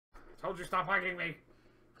Told you stop hugging me.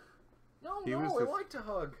 No, I like to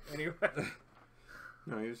hug. Anyway.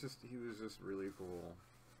 No, he was just really cool.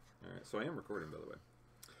 All right, so I am recording, by the way.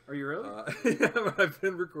 Are you really? Yeah, I've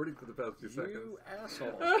been recording for the past 2 seconds. You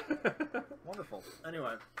asshole. Wonderful.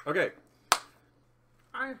 Anyway. Okay.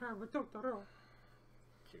 I have a Totoro.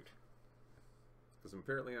 Cute. Because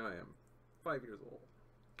apparently I am 5 years old.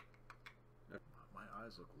 My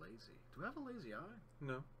eyes look lazy. Do I have a lazy eye?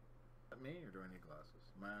 No. Is that me, or do I need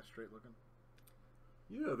glasses? Am I straight looking?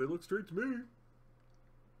 Yeah, they look straight to me.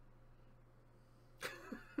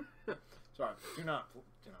 Sorry, do not put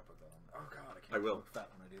that on. Oh god, I can't look fat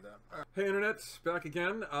when I do that. Hey Internet, back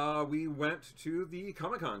again. We went to the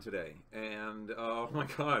Comic-Con today, and oh my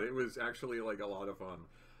god, it was actually like a lot of fun.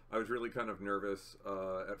 I was really kind of nervous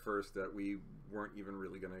at first that we weren't even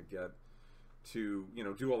really going to get to, you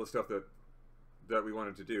know, do all the stuff that we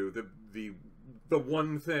wanted to do. The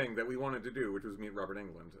one thing that we wanted to do, which was meet Robert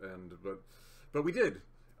Englund, but we did.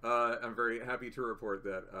 I'm very happy to report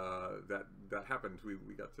that that happened. We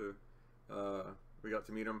got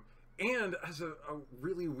to meet him, and as a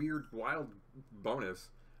really weird, wild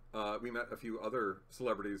bonus, we met a few other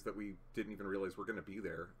celebrities that we didn't even realize were going to be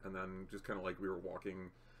there, and then just kind of like we were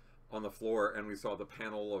walking on the floor and we saw the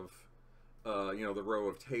panel of you know, the row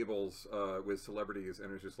of tables with celebrities, and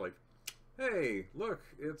it was just like, hey, look,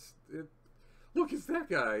 it's that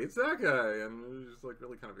guy, and it was just like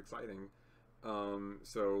really kind of exciting.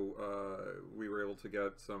 So we were able to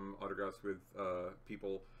get some autographs with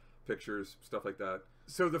people, pictures, stuff like that.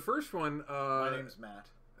 So the first one, my name's Matt.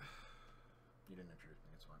 You didn't introduce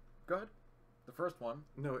me, it's fine. Go ahead. The first one.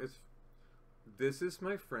 No, this is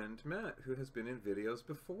my friend Matt, who has been in videos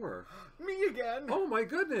before. Me again! Oh my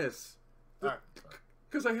goodness!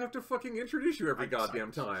 Because I have to fucking introduce you every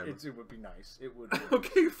goddamn time. It would be nice. It would be.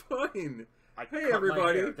 Okay, fine. Hey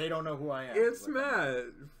everybody! They don't know who I am. It's Matt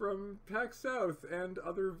from PAX South and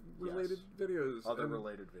other related videos. Other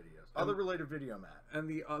related videos. Other related video, Matt. And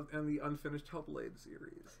the Unfinished Hellblade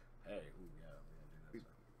series. Hey, yeah,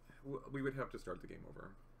 we would have to start the game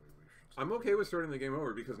over. I'm okay with starting the game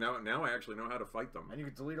over because now I actually know how to fight them. And you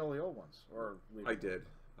can delete all the old ones, or leave I did.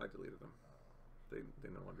 I deleted them. They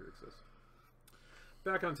no longer exist.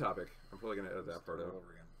 Back on topic. I'm probably gonna edit that part out.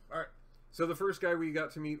 Over again. All right. So the first guy we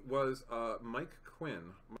got to meet was Mike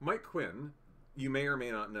Quinn. Mike Quinn, you may or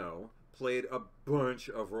may not know, played a bunch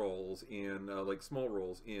of roles in, like small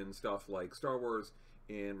roles in stuff like Star Wars,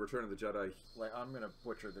 in Return of the Jedi. Like, I'm gonna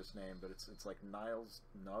butcher this name, but it's like Niles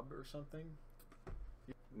Nub or something.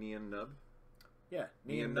 Nian Nub? Yeah,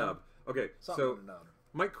 Nian Nub. Okay, so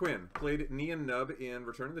Mike Quinn played Nian Nub in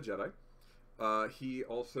Return of the Jedi. He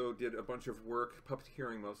also did a bunch of work,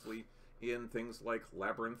 puppeteering mostly, in things like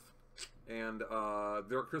Labyrinth and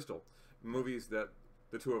Dark Crystal, movies that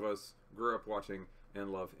the two of us grew up watching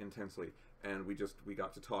and love intensely, and we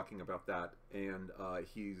got to talking about that, and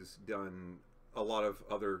he's done a lot of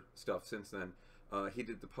other stuff since then. He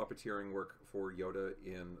did the puppeteering work for Yoda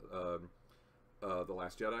in The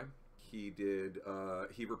Last Jedi. He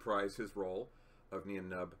reprised his role of Nian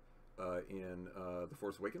Nub in The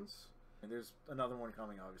Force Awakens. And there's another one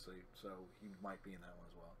coming, obviously, so he might be in that one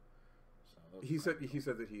as well. He said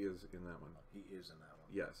that he is in that one. He is in that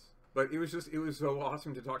one. Yes. But it was so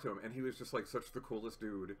awesome to talk to him, and he was just like such the coolest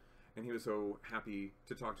dude, and he was so happy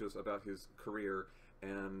to talk to us about his career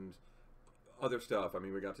and other stuff. I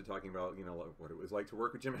mean, we got to talking about, you know, like what it was like to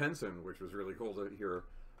work with Jim Henson, which was really cool to hear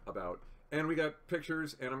about. And we got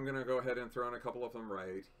pictures, and I'm gonna go ahead and throw in a couple of them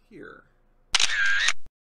right here.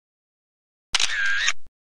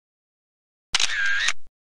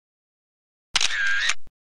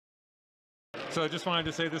 So I just wanted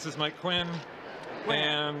to say this is Mike Quinn,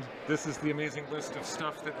 and this is the amazing list of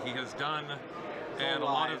stuff that he has done, and a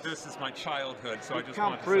lot of this is my childhood, so I just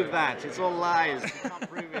want to can't prove that. It's all lies. You can't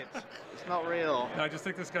prove it. It's not real. I just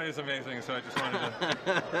think this guy is amazing, so I just wanted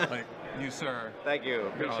to, like, you sir. Thank you.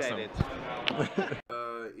 Appreciate it.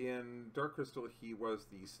 In Dark Crystal, he was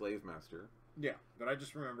the slave master. Yeah, but I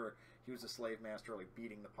just remember he was a slave master, like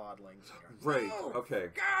beating the podlings. Right, okay.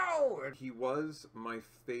 Go! He was my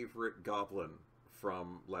favorite goblin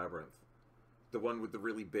from Labyrinth. The one with the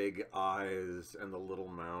really big eyes and the little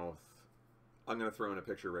mouth. I'm going to throw in a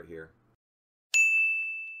picture right here.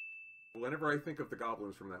 Whenever I think of the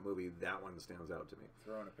goblins from that movie, that one stands out to me.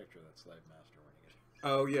 Throw in a picture of that slave master when you get it.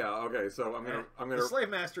 Oh yeah, okay, so I'm gonna The slave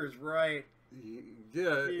master is right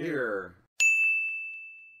here.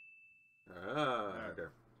 Okay.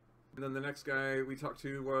 And then the next guy we talked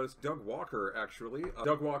to was Doug Walker, actually.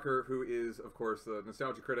 Doug Walker, who is, of course, the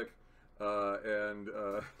nostalgia critic, and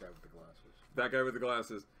guy with the glasses. That guy with the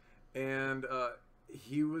glasses. And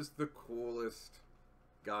he was the coolest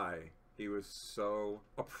guy. He was so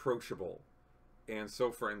approachable and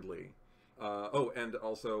so friendly. Oh, and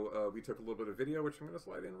also we took a little bit of video, which I'm going to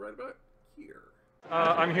slide in right about here.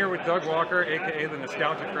 I'm here with Doug Walker, aka the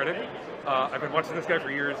Nostalgia Critic. I've been watching this guy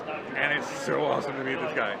for years, and it's so awesome to meet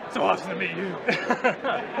this guy. So awesome to meet you.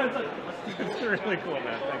 It's really cool,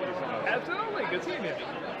 man. Thank you so much. Absolutely, good seeing you.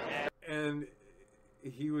 And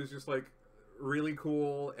he was just like really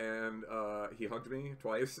cool, and he hugged me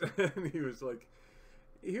twice, and he was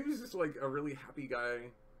just like a really happy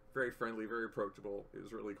guy, very friendly, very approachable. It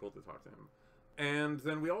was really cool to talk to him. And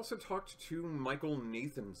then we also talked to Michael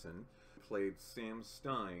Nathanson, who played Sam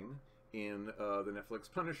Stein in the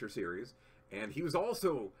Netflix Punisher series, and he was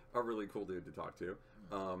also a really cool dude to talk to.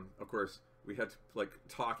 Of course, we had to like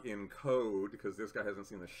talk in code because this guy hasn't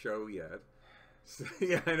seen the show yet. So,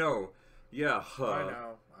 yeah, I know. Yeah. I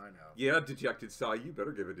know. Yeah, dejected sigh. You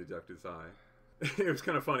better give a dejected sigh. It was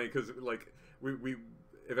kind of funny because like we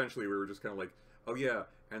eventually we were just kind of like, oh yeah,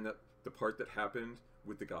 and the part that happened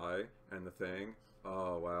with the guy and the thing.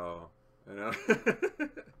 Oh wow, I know.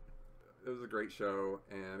 It was a great show,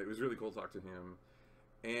 and it was really cool to talk to him.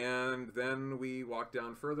 And then we walked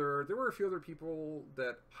down further. There were a few other people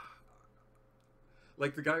that,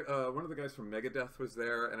 like the guy, one of the guys from Megadeth was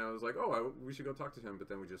there, and I was like, oh, we should go talk to him, but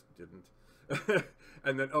then we just didn't.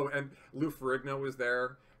 And then, oh, and Lou Ferrigno was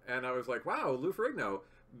there, and I was like, wow, Lou Ferrigno,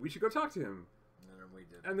 we should go talk to him. And then we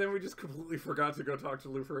did. And then we just completely forgot to go talk to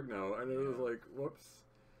Lou Ferrigno, and it was like, whoops.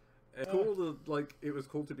 And cool to, like, it was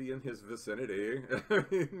cool to be in his vicinity. I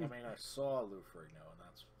mean, I saw Lou Ferrigno, and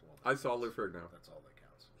that's all that I saw Lou Ferrigno. That's all that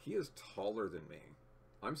counts. He is taller than me.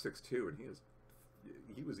 I'm 6'2", and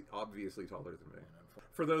he was obviously taller than me.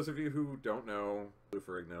 For those of you who don't know, Lou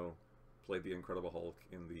Ferrigno played the Incredible Hulk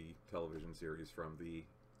in the television series from the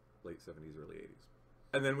late 70s, early 80s.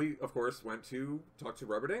 And then we, of course, went to talk to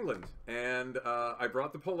Robert Englund. And I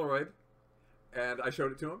brought the Polaroid, and I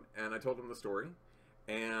showed it to him, and I told him the story.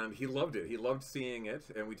 And he loved it. He loved seeing it.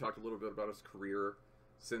 And we talked a little bit about his career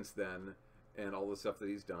since then, and all the stuff that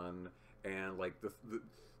he's done, and like the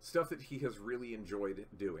stuff that he has really enjoyed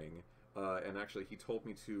doing. And actually, he told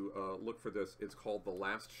me to look for this. It's called The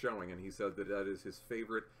Last Showing, and he said that that is his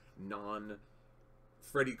favorite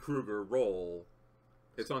non-Freddy Krueger role.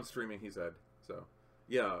 It's on streaming, he said. So,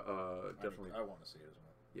 yeah, definitely. I want to see it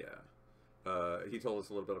as Yeah. well. He told us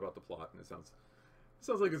a little bit about the plot, and it sounds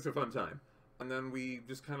like it's a fun time. And then we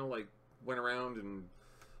just kind of like went around and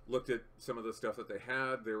looked at some of the stuff that they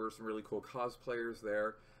had. There were some really cool cosplayers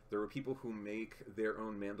there. There were people who make their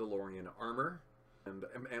own Mandalorian armor. And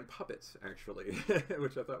puppets, actually,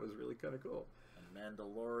 which I thought was really kind of cool. And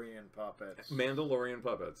Mandalorian puppets. Mandalorian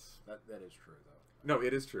puppets. That is true, though. No,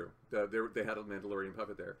 it is true. They had a Mandalorian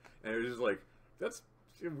puppet there. And it was just like, that's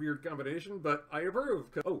a weird combination, but I approve.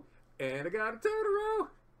 Oh, and I got a Totoro!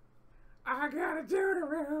 I got a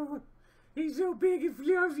Totoro! He's so big and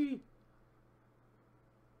fluffy!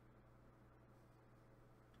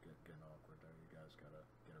 Getting awkward there. You guys gotta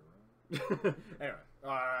get a room. Anyway.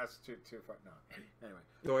 Oh, that's too far. No. Anyway.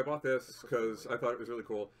 So I bought this because I thought it was really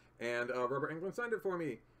cool. And Robert Englund signed it for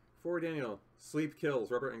me. For Daniel. Sleep kills.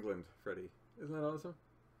 Robert Englund. Freddy. Isn't that awesome?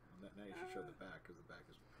 Now you should show the back, because the back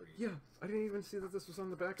is pretty... Yeah. I didn't even see that this was on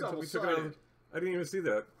the back until we took it out. I didn't even see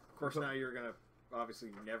that. Of course, now you're going to obviously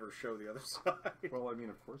never show the other side. Well, I mean,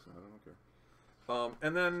 of course not. I don't care.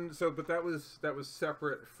 And then, but that was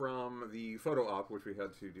separate from the photo op, which we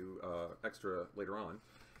had to do extra later on.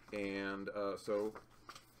 And so...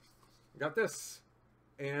 got this,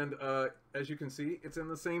 and as you can see, it's in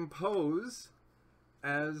the same pose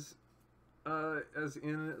as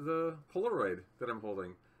in the Polaroid that I'm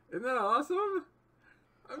holding. Isn't that awesome?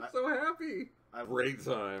 I'm so happy. Great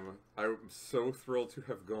time. I'm so thrilled to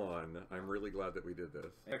have gone. I'm really glad that we did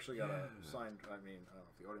this. I actually got a signed, I mean, I don't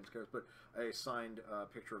know if the audience cares, but a signed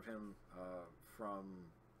picture of him from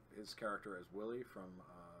his character as Willie from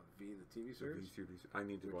V, the TV series. I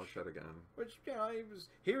need to watch that again. Which, yeah,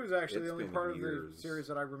 he was actually the only part of the series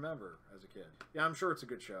that I remember as a kid. Yeah, I'm sure it's a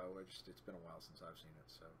good show. It's been a while since I've seen it,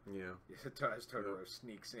 so. Yeah. As Totoro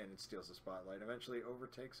sneaks in and steals the spotlight, eventually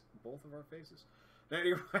overtakes both of our faces.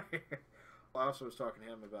 Anyway, I also was talking to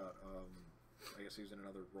him about, I guess he was in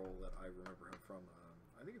another role that I remember him from.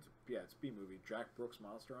 I think it's B-movie, Jack Brooks,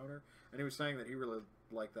 Monster Hunter. And he was saying that he really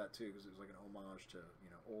liked that, too, because it was like an homage to,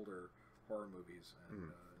 older horror movies. And,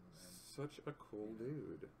 such a cool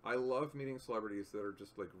dude. I love meeting celebrities that are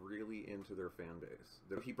just like really into their fan base.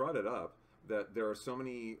 He brought it up that there are so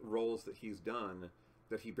many roles that he's done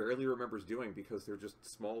that he barely remembers doing because they're just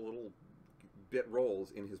small little bit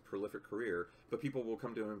roles in his prolific career. But people will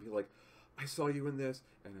come to him and be like, I saw you in this,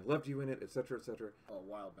 and I loved you in it, etc., etc. A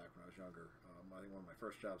while back when I was younger, I think one of my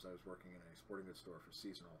first jobs, I was working in a sporting goods store for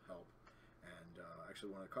seasonal help, and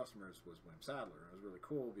actually one of the customers was William Sadler. It was really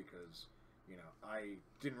cool because, you know, I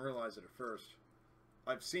didn't realize it at first.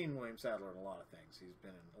 I've seen William Sadler in a lot of things. He's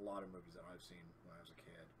been in a lot of movies that I've seen when I was a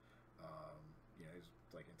kid. You know, he's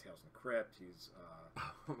like in Tales from the Crypt. He's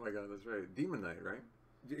oh my God, that's right, Demon Knight, right?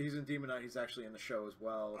 He's in Demon Knight. He's actually in the show as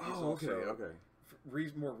well. He's okay.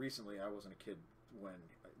 More recently, I wasn't a kid when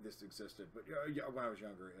this existed, but when I was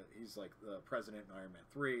younger, he's like the president in Iron Man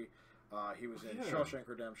 3. He was in Shawshank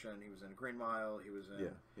Redemption. He was in Green Mile. He was in.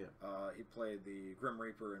 He played the Grim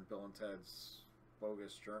Reaper in Bill and Ted's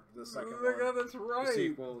Bogus Journey, the second one. God, that's right. The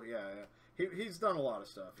sequel. He's done a lot of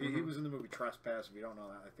stuff. He was in the movie Trespass. If you don't know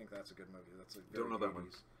that, I think that's a good movie. That's a don't know that one.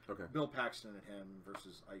 Okay. Bill Paxton and him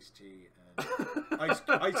versus Ice-T and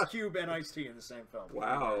Ice Cube and Ice-T in the same film.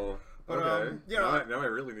 Wow. But, okay. You know, now I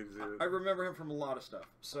really need to see it. I remember him from a lot of stuff.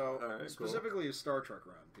 So specifically cool. his Star Trek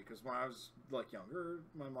run, because when I was like younger,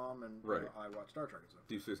 my mom and you know, I watched Star Trek and stuff.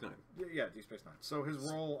 Deep Space Nine. Yeah, Deep Space Nine. So his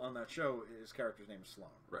role on that show, his character's name is Sloan.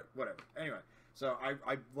 Right. Whatever. Anyway, so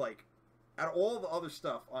I like, out of all the other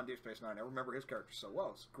stuff on Deep Space Nine, I remember his character so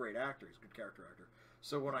well. He's a great actor. He's a good character actor.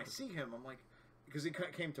 So when I see him, I'm like, because he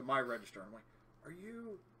came to my register, I'm like,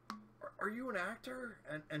 are you an actor?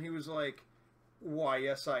 And he was like, why,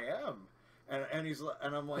 yes, I am. And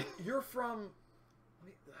I'm like, you're from,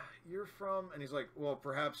 and he's like, well,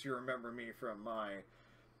 perhaps you remember me from my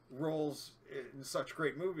roles in such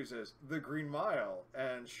great movies as The Green Mile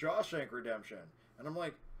and Shawshank Redemption. And I'm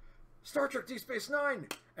like, Star Trek Deep Space Nine.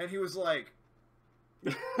 And he was like,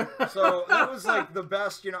 so that was like the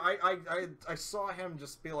best, you know. I saw him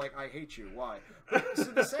just be like, I hate you. Why? But see,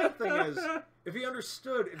 the sad thing is, if he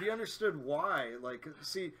understood why, like,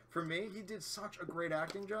 see, for me, he did such a great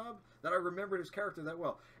acting job that I remembered his character that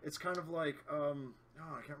well. It's kind of like, I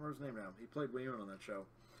can't remember his name now. He played Leon on that show.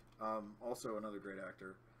 Also another great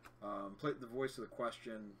actor. Played the voice of the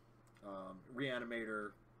Question,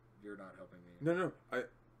 Reanimator. You're not helping me. No,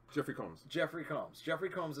 Jeffrey Combs. Jeffrey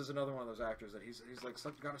Combs is another one of those actors that he's like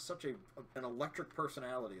got such an electric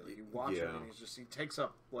personality. Like you watch him and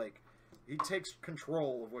he takes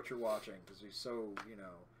control of what you're watching because he's so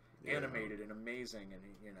animated and amazing,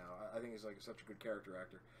 and I think he's like such a good character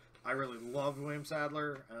actor. I really loved William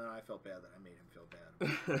Sadler, and I felt bad that I made him feel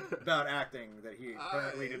bad about acting, that he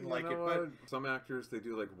apparently didn't like it. But some actors, they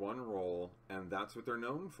do like one role and that's what they're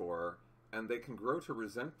known for, and they can grow to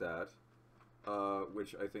resent that.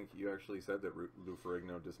 Which I think you actually said that Lou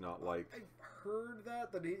Ferrigno does not like. I've heard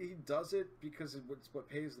that he does it because it's what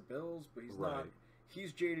pays the bills, but he's not.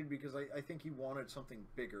 He's jaded because I think he wanted something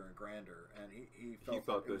bigger and grander, and he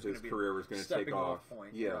thought that his career was going to take off.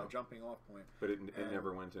 Jumping off point. But it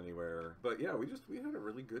never went anywhere. But yeah, we had a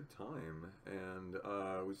really good time, and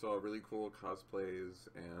we saw really cool cosplays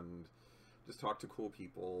and just talked to cool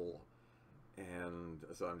people, and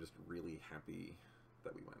so I'm just really happy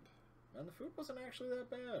that we went. And the food wasn't actually that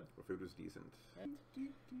bad. The food was decent.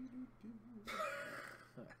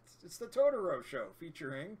 It's the Totoro Show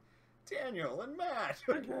featuring Daniel and Matt.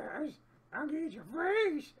 Hey guys, I'll get your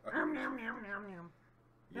face. Nom nom nom nom nom.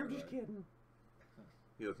 I'm just kidding.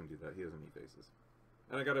 He doesn't do that. He doesn't eat faces.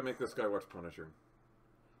 And I gotta make this guy watch Punisher.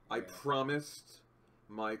 I promised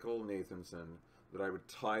Michael Nathanson that I would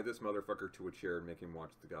tie this motherfucker to a chair and make him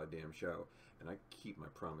watch the goddamn show. And I keep my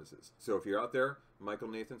promises. So if you're out there, Michael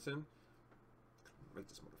Nathanson, make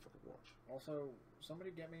this motherfucker watch. Also,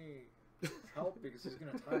 somebody get me help because he's going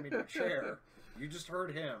to tie me to a chair. You just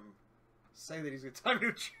heard him say that he's going to tie me to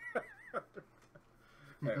a chair.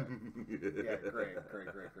 Anyway. Yeah, great.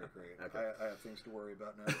 Okay. I have things to worry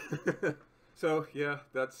about now. So, yeah,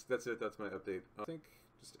 that's it. That's my update. I think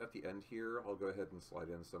just at the end here, I'll go ahead and slide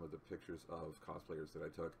in some of the pictures of cosplayers that I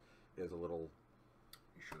took as a little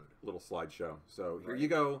slideshow. So here you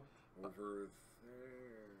go. Over there.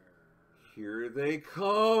 Here they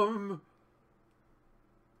come.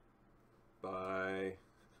 Bye.